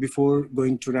you know, before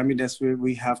going to remdesivir,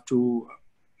 we have to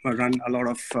run a lot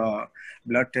of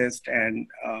blood tests, and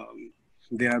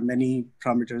there are many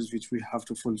parameters which we have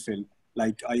to fulfill,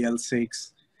 like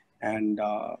IL-6, and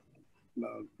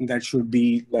that should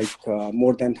be like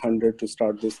more than 100 to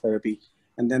start this therapy.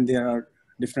 And then there are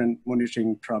different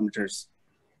monitoring parameters.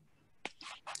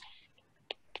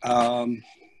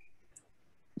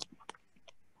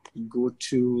 Go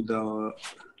to the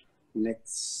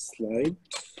next slide.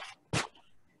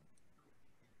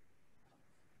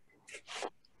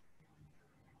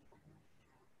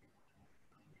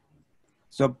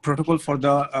 So protocol for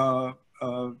the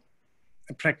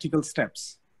practical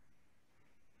steps.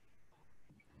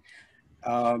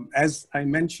 As I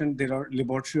mentioned, there are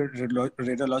laboratory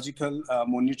radiological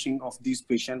monitoring of these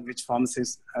patients, which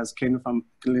pharmacists, as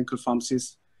clinical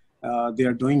pharmacists, they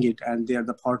are doing it, and they are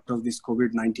the part of this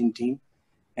COVID-19 team.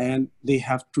 And they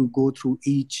have to go through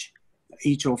each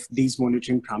of these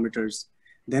monitoring parameters.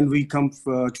 Then we come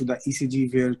to the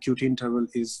ECG, where QT interval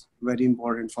is very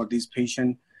important for this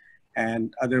patient,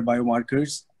 and other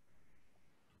biomarkers.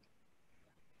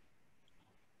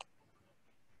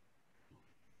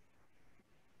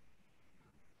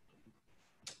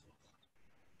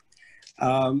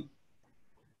 Um,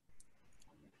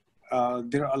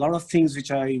 there are a lot of things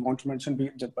which I want to mention,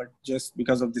 but just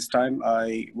because of this time,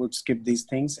 I would skip these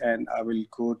things and I will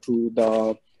go to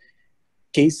the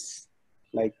case,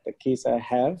 like the case I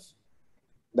have,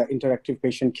 the interactive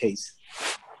patient case.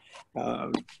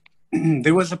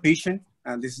 There was a patient,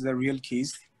 and this is a real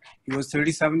case. He was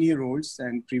 37 years old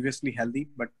and previously healthy,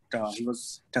 but he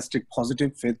was tested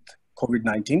positive with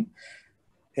COVID-19.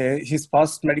 His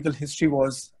past medical history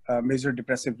was major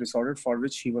depressive disorder, for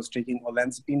which he was taking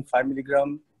olanzapine 5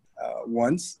 milligram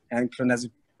once and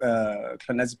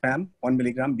clonazepam 1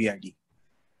 milligram BID.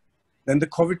 Then the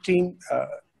COVID team,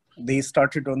 they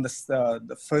started on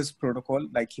the first protocol,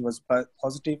 like he was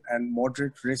positive and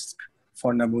moderate risk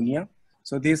for pneumonia.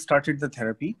 So they started the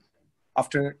therapy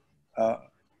after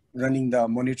running the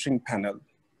monitoring panel,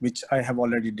 which I have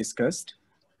already discussed.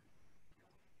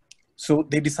 So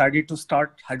they decided to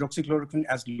start hydroxychloroquine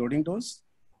as loading dose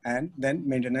and then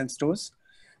maintenance dose,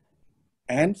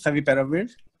 and favipiravir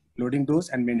loading dose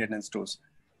and maintenance dose.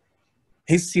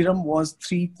 His serum was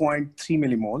 3.3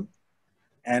 millimole.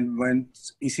 And when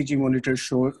ECG monitor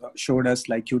showed us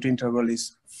like QT interval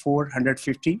is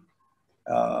 450,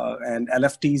 and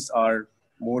LFTs are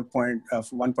more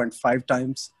 1.5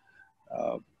 times,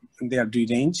 they are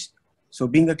deranged. So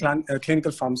being a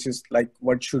clinical pharmacist, like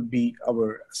what should be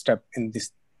our step in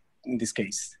this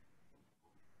case?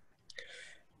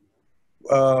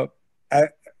 So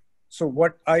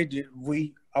what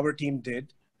our team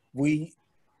did, we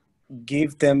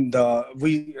gave them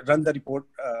we run the report,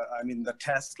 the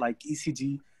tests like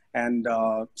ECG and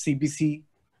CBC,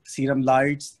 serum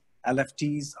lights,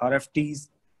 LFTs, RFTs.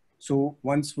 So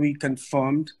once we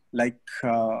confirmed like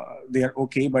they are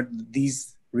okay, but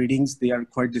these readings, they are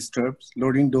quite disturbed,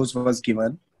 loading dose was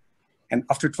given. And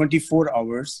after 24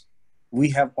 hours, we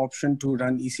have option to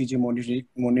run ECG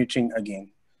monitoring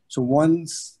again. So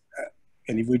once,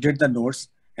 and we did the notes,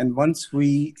 and once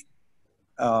we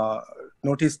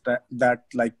noticed that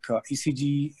like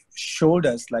ECG showed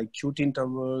us like QT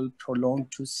interval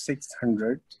prolonged to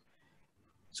 600.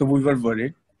 So we were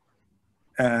worried.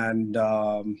 And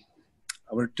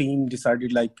our team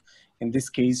decided like, in this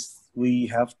case, we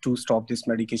have to stop this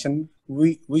medication.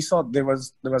 We saw there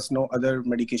was no other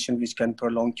medication which can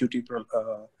prolong QT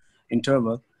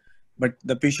interval, but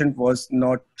the patient was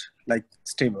not like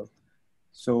stable.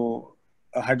 So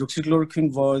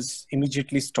hydroxychloroquine was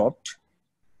immediately stopped.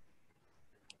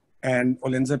 And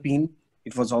olanzapine,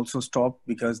 it was also stopped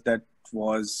because that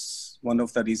was one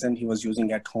of the reasons he was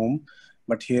using at home,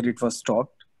 but here it was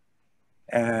stopped.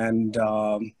 And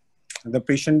the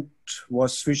patient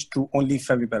was switched to only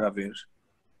favipiravir.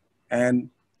 And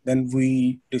then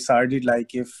we decided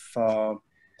like if the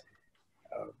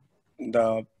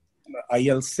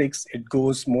IL-6, it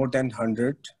goes more than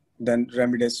 100, then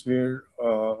remdesivir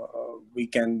we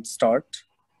can start.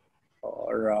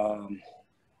 Or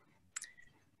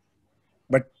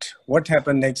but what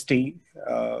happened next day,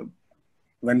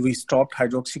 when we stopped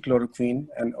hydroxychloroquine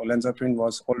and olanzapine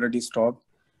was already stopped,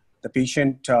 the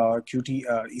patient QT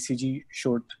ECG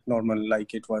showed normal,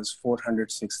 like it was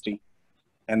 460.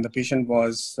 And the patient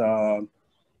was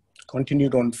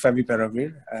continued on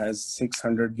favipiravir as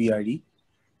 600 BID.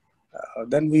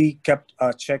 Then we kept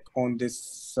a check on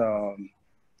this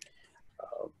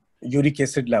uric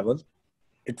acid level.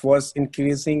 It was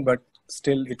increasing, but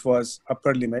still it was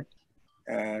upper limit.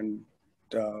 And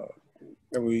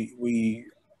we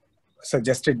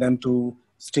suggested them to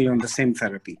stay on the same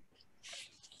therapy.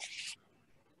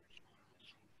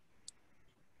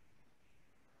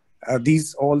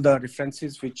 These all the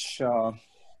references which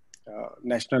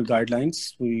national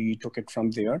guidelines, we took it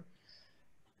from there.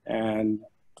 And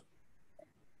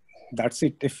that's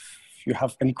it, if you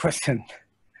have any question.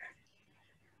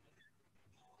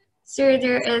 Sir,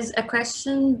 there is a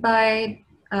question by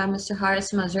Mr.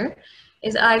 Haris Mazhar.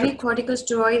 Is IV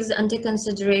corticosteroids under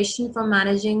consideration for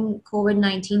managing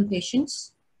COVID-19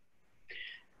 patients?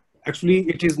 Actually,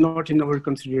 it is not in our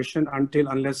consideration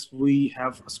unless we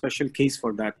have a special case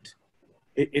for that.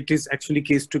 It is actually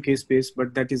case-to-case based,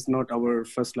 but that is not our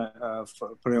first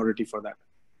priority for that.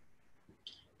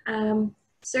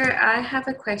 Sir, I have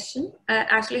a question.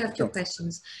 Actually, I have two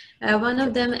questions. One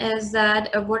of them is that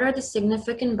what are the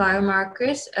significant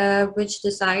biomarkers which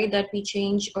decide that we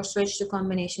change or switch to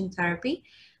combination therapy?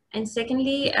 And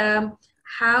secondly,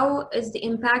 how is the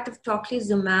impact of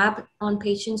tocilizumab on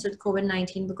patients with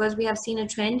COVID-19? Because we have seen a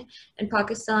trend in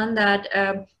Pakistan that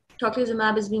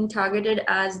tocilizumab is being targeted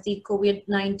as the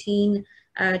COVID-19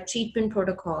 treatment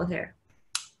protocol here.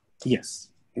 Yes,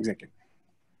 exactly.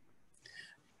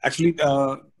 Actually,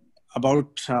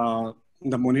 about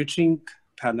the monitoring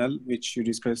panel, which you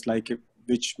discussed, like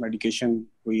which medication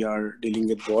we are dealing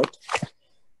with what.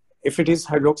 If it is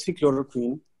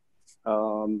hydroxychloroquine,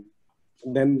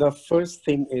 then the first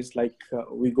thing is like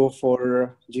we go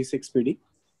for G6PD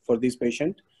for this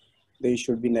patient. They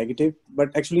should be negative,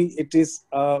 but actually it is,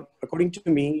 according to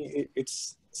me,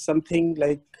 it's something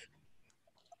like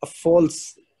a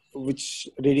false which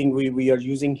reading we are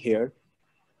using here,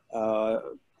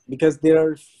 because there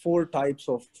are 4 types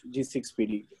of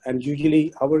G6PD, and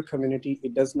usually our community,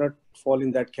 it does not fall in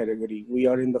that category. We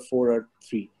are in the 4 or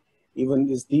 3. Even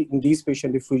in these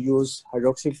patients, if we use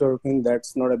hydroxychloroquine,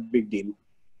 that's not a big deal.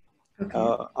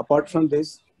 Okay. Apart from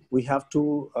this, we have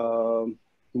to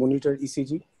monitor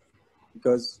ECG,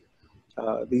 because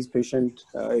these patients,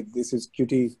 this is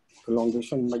QT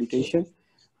prolongation medication.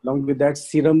 Along with that,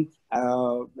 serum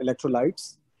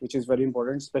electrolytes, which is very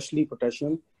important, especially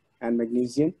potassium and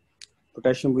magnesium.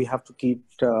 Potassium, we have to keep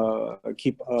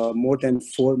more than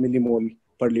 4 millimole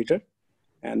per liter,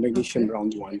 and magnesium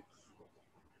around 1.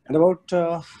 And about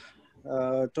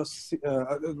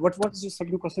what was your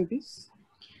second question, please?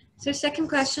 So second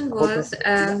question was,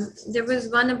 there was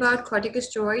one about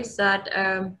corticosteroids that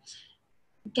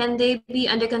can they be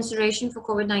under consideration for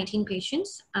COVID-19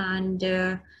 patients? And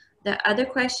the other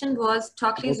question was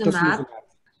tocilizumab.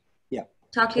 Yeah.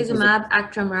 Tocilizumab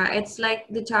Actemra. It's like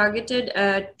the targeted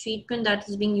treatment that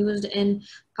is being used in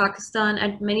Pakistan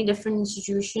at many different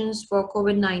institutions for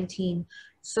COVID-19.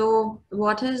 So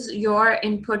what is your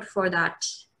input for that,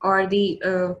 or the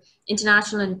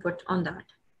international input on that?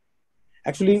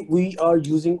 Actually, we are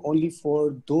using only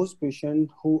for those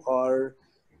patients who are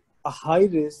a high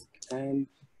risk and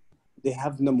they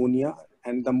have pneumonia,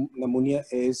 and the pneumonia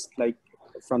is like,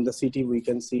 from the CT we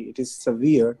can see it is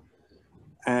severe,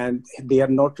 and they are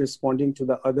not responding to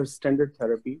the other standard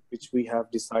therapy which we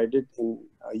have decided in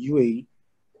UAE.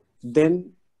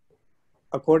 Then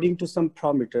according to some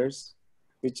parameters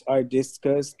which I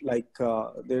discussed, like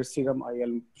their serum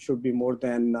IL should be more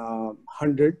than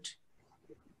 100,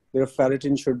 their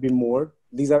ferritin should be more.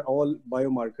 These are all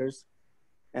biomarkers.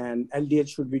 And LDL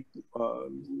should be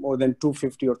more than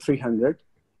 250 or 300.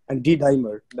 And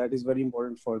D-dimer, that is very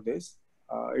important for this.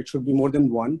 It should be more than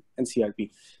 1, and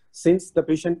CRP. Since the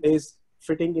patient is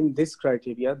fitting in this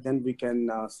criteria, then we can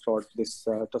start this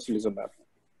tocilizumab.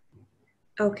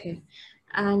 Okay.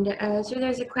 And so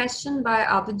there's a question by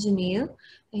Abid Jamil.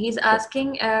 He's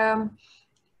asking,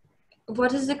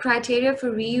 what is the criteria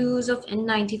for reuse of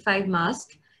N95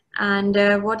 mask? And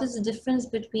what is the difference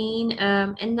between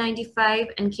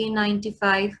N95 and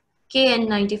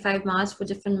KN95 masks for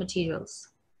different materials?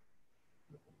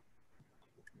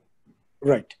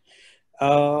 Right.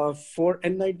 For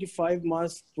N95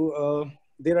 mask,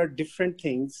 there are different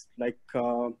things. Like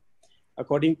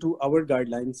according to our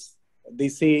guidelines, they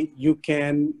say you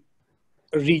can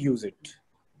reuse it,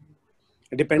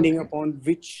 depending upon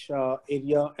which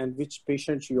area and which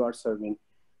patients you are serving.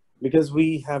 Because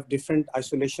we have different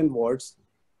isolation wards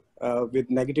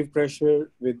with negative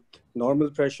pressure, with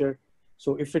normal pressure.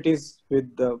 So if it is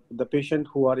with the patient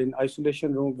who are in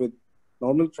isolation room with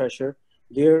normal pressure,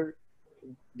 it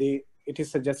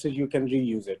is suggested you can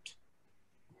reuse it.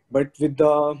 But with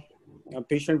the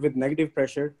patient with negative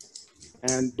pressure,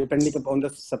 and depending upon the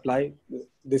supply,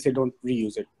 they say don't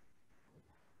reuse it.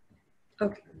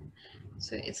 Okay.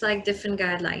 So it's like different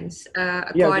guidelines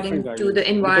according to the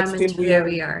environment where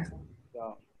we are.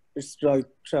 It's like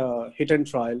hit and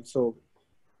trial. So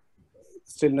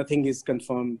still nothing is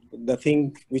confirmed. The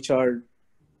thing which are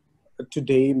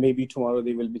today, maybe tomorrow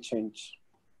they will be changed.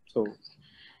 So,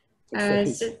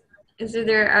 so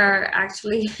there are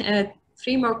actually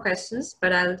 3 more questions,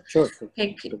 but I'll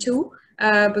pick 2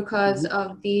 because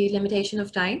of the limitation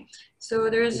of time. So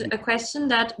there's a question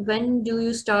that when do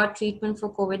you start treatment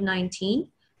for COVID-19?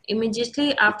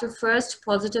 Immediately after first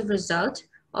positive result,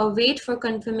 or wait for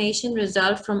confirmation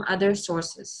result from other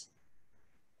sources?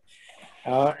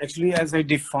 Actually, as I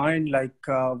defined, like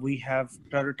we have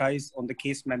prioritized on the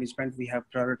case management, we have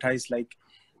prioritized like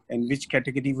in which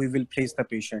category we will place the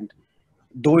patient.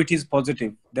 Though it is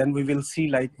positive, then we will see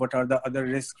like what are the other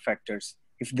risk factors.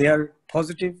 If they are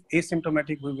positive,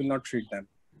 asymptomatic, we will not treat them.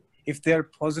 If they are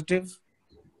positive,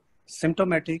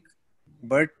 symptomatic,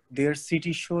 but their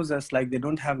CT shows us like they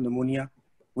don't have pneumonia,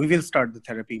 we will start the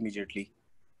therapy immediately.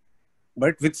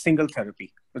 But with single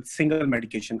therapy, with single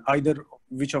medication, either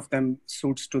which of them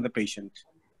suits to the patient.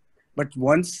 But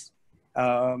once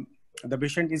the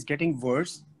patient is getting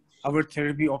worse, our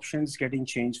therapy options getting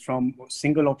changed from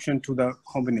single option to the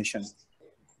combination.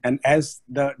 And as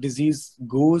the disease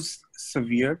goes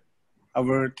severe,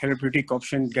 our therapeutic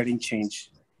option getting changed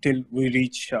till we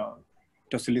reach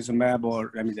tocilizumab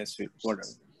or remdesivir, whatever.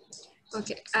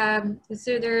 Okay,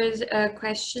 so there is a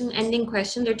question, ending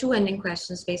question. There are two ending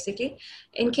questions, basically.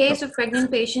 In case of pregnant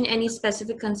patient, any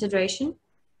specific consideration?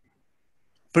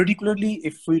 Particularly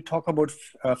if we talk about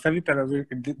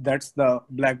favipiravir, that's the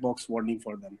black box warning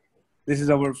for them. This is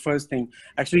our first thing.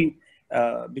 Actually,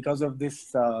 because of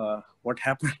this, what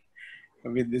happened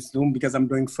with this Zoom, because I'm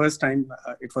doing first time,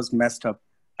 it was messed up.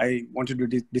 I wanted to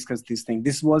discuss this thing.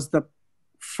 This was the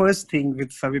first thing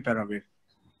with favipiravir.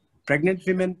 Pregnant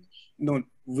women, no,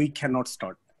 we cannot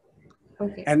start.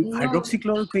 Okay. And No.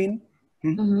 hydroxychloroquine.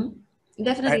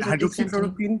 Definitely.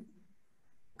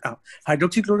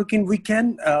 Hydroxychloroquine, we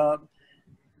can,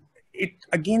 it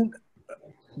again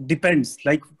depends.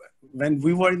 Like when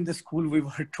we were in the school, we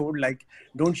were told like,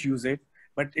 don't use it,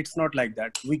 but it's not like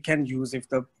that. We can use if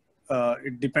the,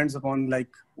 it depends upon like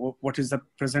what is the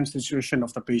present situation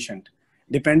of the patient.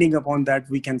 Depending upon that,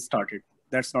 we can start it.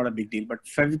 That's not a big deal, but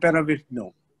favipiravir,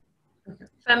 no. Okay.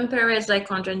 Favipiravir is like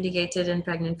contraindicated in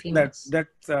pregnant females.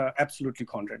 That's absolutely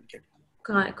contraindicated.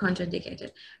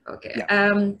 Contraindicated. Okay.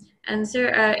 Yeah. And sir,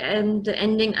 and the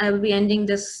ending, I will be ending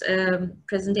this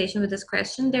presentation with this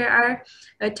question. There are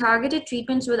targeted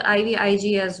treatments with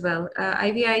IVIG as well.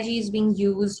 IVIG is being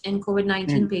used in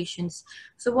COVID-19 patients.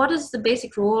 So what is the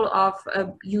basic role of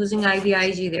using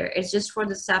IVIG there? It's just for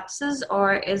the sepsis,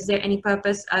 or is there any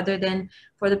purpose other than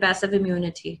for the passive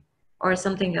immunity or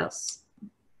something else?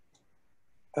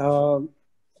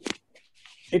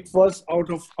 It was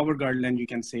out of our guideline, you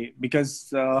can say,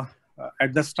 because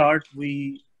at the start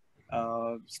we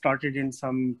started in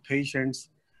some patients,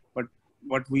 but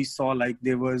what we saw, like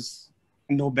there was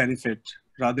no benefit.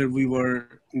 Rather, we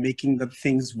were making the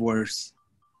things worse.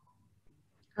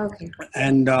 Okay.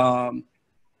 And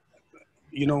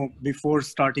you know, before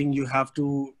starting, you have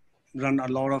to run a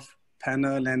lot of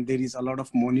panel, and there is a lot of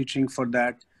monitoring for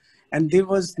that. And there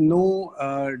was no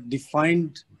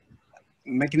defined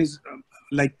mechanism,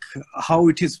 like how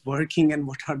it is working and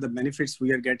what are the benefits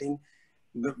we are getting,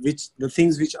 the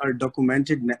things which are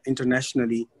documented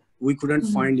internationally, we couldn't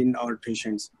find in our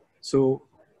patients. So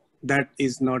that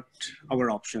is not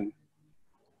our option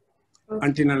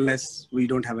until unless we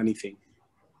don't have anything.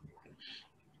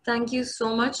 Thank you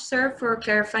so much, sir, for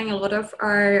clarifying a lot of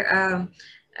our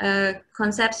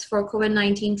concepts for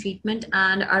COVID-19 treatment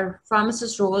and our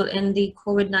pharmacist role in the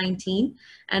COVID-19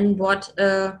 and what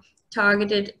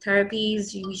targeted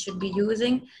therapies we should be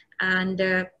using. And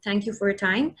thank you for your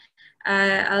time.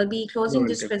 I'll be closing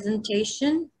this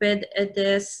presentation with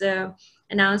this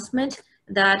announcement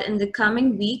that in the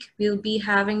coming week, we'll be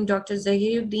having Dr.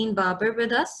 Zahiruddin Babar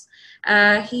with us.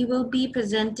 He will be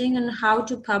presenting on how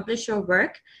to publish your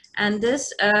work. And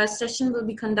this session will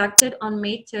be conducted on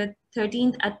May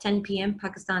 13th at 10 p.m.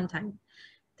 Pakistan time.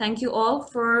 Thank you all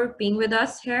for being with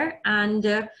us here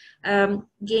and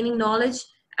gaining knowledge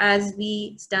as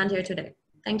we stand here today.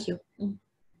 Thank you.